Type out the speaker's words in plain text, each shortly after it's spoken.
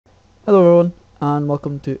Hello everyone, and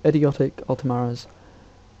welcome to Idiotic Altamara's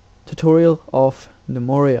tutorial of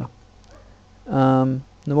Gnomoria.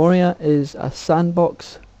 Gnomoria is a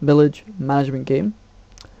sandbox village management game.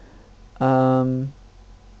 A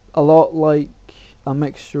lot like a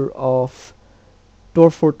mixture of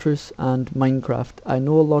Dwarf Fortress and Minecraft. I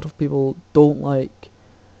know a lot of people don't like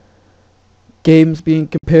games being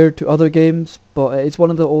compared to other games, but it's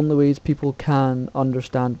one of the only ways people can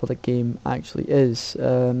understand what a game actually is.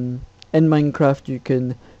 In Minecraft you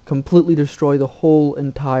can completely destroy the whole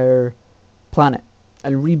entire planet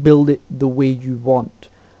and rebuild it the way you want.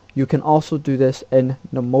 You can also do this in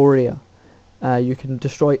Gnomoria. You can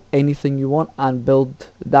destroy anything you want and build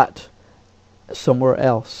that somewhere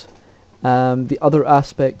else. The other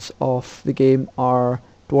aspects of the game are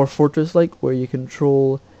Dwarf Fortress like, where you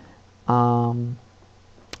control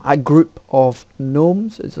a group of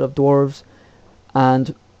gnomes instead of dwarves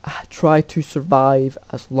and try to survive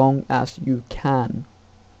as long as you can.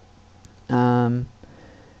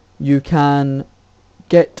 You can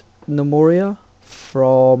get Gnomoria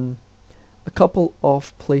from a couple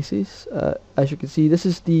of places. As you can see, this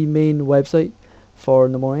is the main website for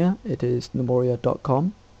Gnomoria. It is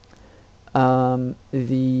gnomoria.com.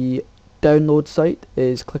 The download site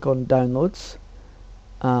is click on downloads.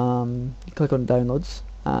 You click on downloads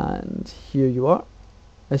and here you are.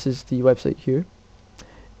 This is the website here.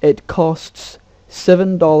 It costs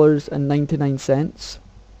 $7.99.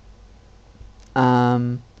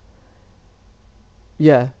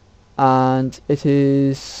 Yeah, and it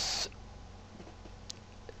is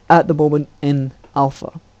at the moment in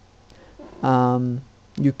alpha.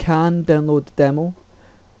 You can download the demo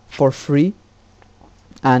for free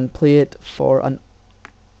and play it for an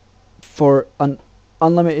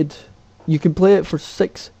unlimited. You can play it for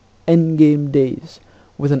 6 in-game days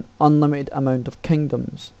with an unlimited amount of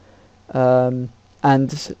kingdoms. And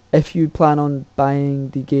if you plan on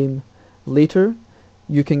buying the game later,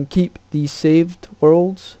 you can keep the saved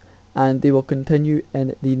worlds and they will continue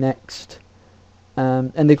in the next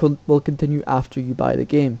and they will continue after you buy the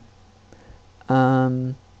game.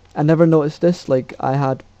 I never noticed this, like I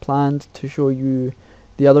had planned to show you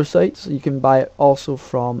the other sites. You can buy it also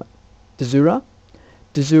from Desura.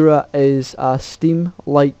 Desura is a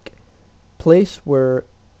Steam-like place where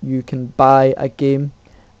you can buy a game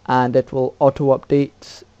and it will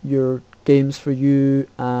auto-update your games for you,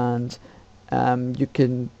 and you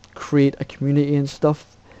can create a community and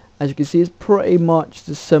stuff. As you can see, it's pretty much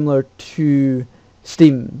similar to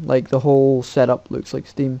Steam, like the whole setup looks like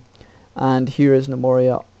Steam. And here is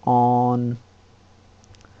Gnomoria on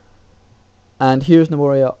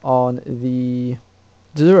the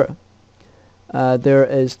Desura. There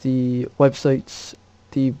is the website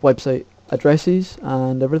addresses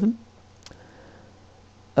and everything.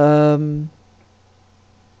 I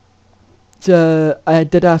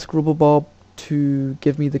did ask Robobob to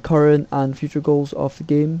give me the current and future goals of the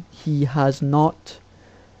game. He has not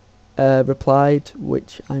replied,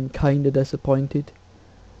 which I'm kinda disappointed.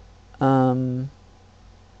 I'm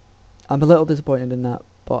a little disappointed in that,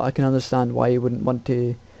 but I can understand why he wouldn't want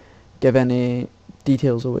to give any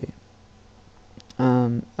details away.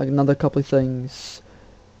 Another couple of things.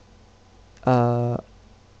 I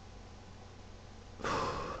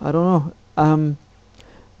don't know.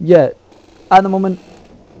 Yeah, at the moment,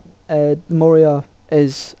 Gnomoria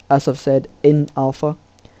is, as I've said, in alpha,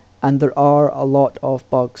 and there are a lot of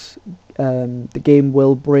bugs. The game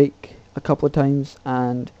will break a couple of times,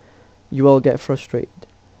 and you will get frustrated.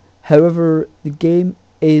 However, the game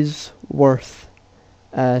is worth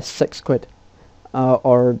 £6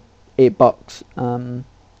 or $8.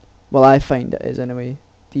 Well, I find it is anyway.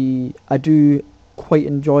 I do quite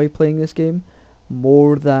enjoy playing this game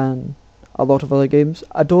more than a lot of other games.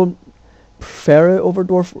 I don't prefer it over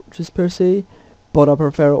Dwarf Fortress per se, but I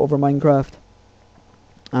prefer it over Minecraft.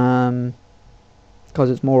 Because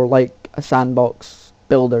it's more like a sandbox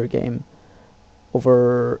builder game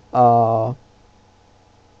over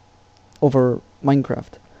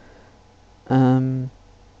Minecraft.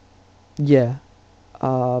 Yeah.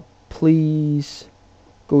 Please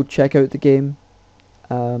go check out the game.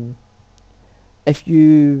 If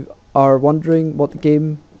you are wondering what the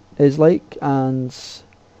game is like and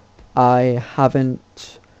I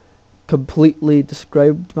haven't completely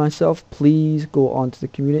described myself, please go onto the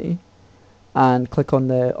community and click on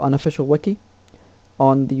the unofficial wiki.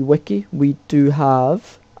 On the wiki we do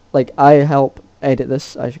have, like, I help edit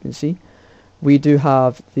this, as you can see. We do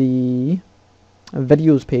have the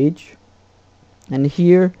videos page, and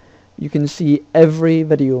here you can see every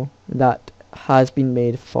video that has been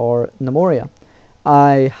made for Gnomoria.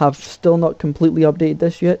 I have still not completely updated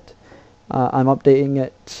this yet. I'm updating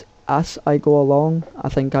it as I go along. I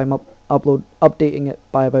think I'm updating it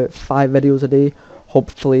by about 5 videos a day.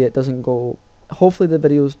 Hopefully it doesn't go, hopefully the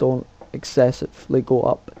videos don't excessively go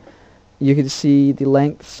up. You can see the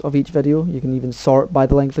lengths of each video. You can even sort by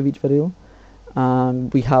the length of each video.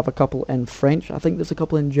 We have a couple in French. I think there's a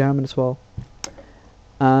couple in German as well.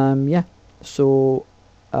 Yeah, so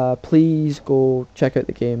please go check out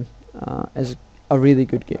the game. It's a really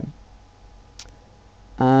good game.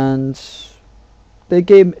 And the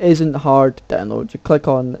game isn't hard to download. You click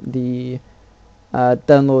on the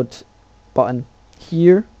download button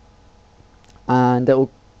here, and it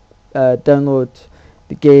will download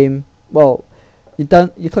the game. Well,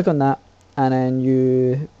 you click on that, and then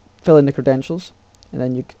you fill in the credentials, and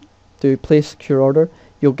then you do place secure order.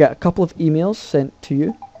 You'll get a couple of emails sent to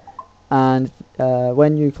you, and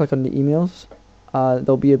when you click on the emails,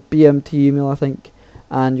 there'll be a BMT email, I think,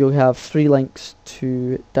 and you'll have 3 links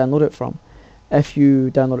to download it from. If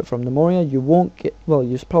you download it from Gnomoria, you won't get, well,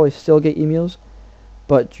 you probably still get emails,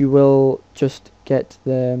 but you will just get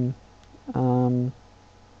them,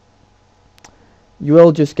 you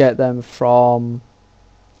will just get them from,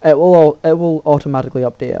 it will automatically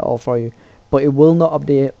update it all for you, but it will not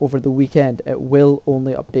update it over the weekend. It will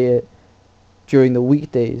only update it during the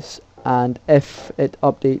weekdays, and if it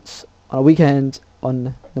updates on a weekend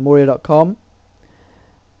on Gnomoria.com,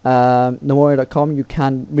 Gnomoria.com, you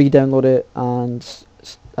can re-download it and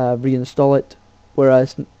reinstall it,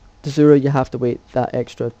 whereas Tazura you have to wait that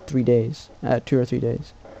extra 3 days, 2 or 3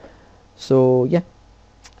 days. So yeah,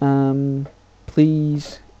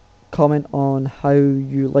 please comment on how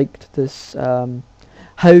you liked this,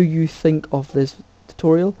 how you think of this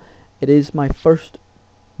tutorial. It is my first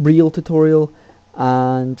real tutorial,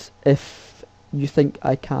 and if you think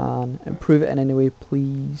I can improve it in any way,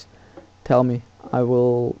 please tell me. I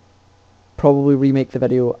will probably remake the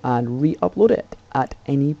video and re-upload it at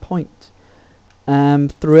any point.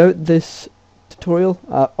 Throughout this tutorial,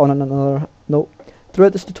 on another note,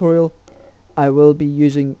 throughout this tutorial I will be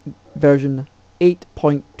using version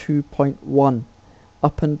 8.2.1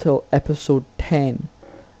 up until episode 10.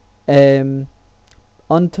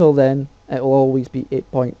 Until then it will always be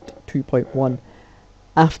 8.2.1.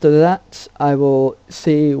 After that I will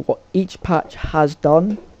say what each patch has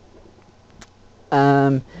done,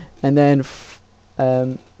 and then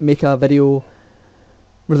make a video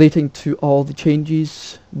relating to all the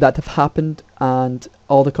changes that have happened and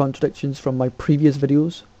all the contradictions from my previous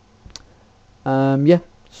videos. Yeah,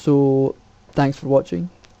 so thanks for watching,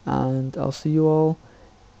 and I'll see you all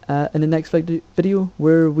in the next video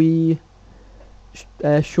where we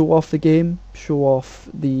show off the game, we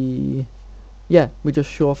just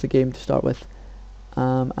show off the game to start with,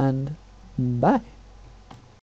 and bye.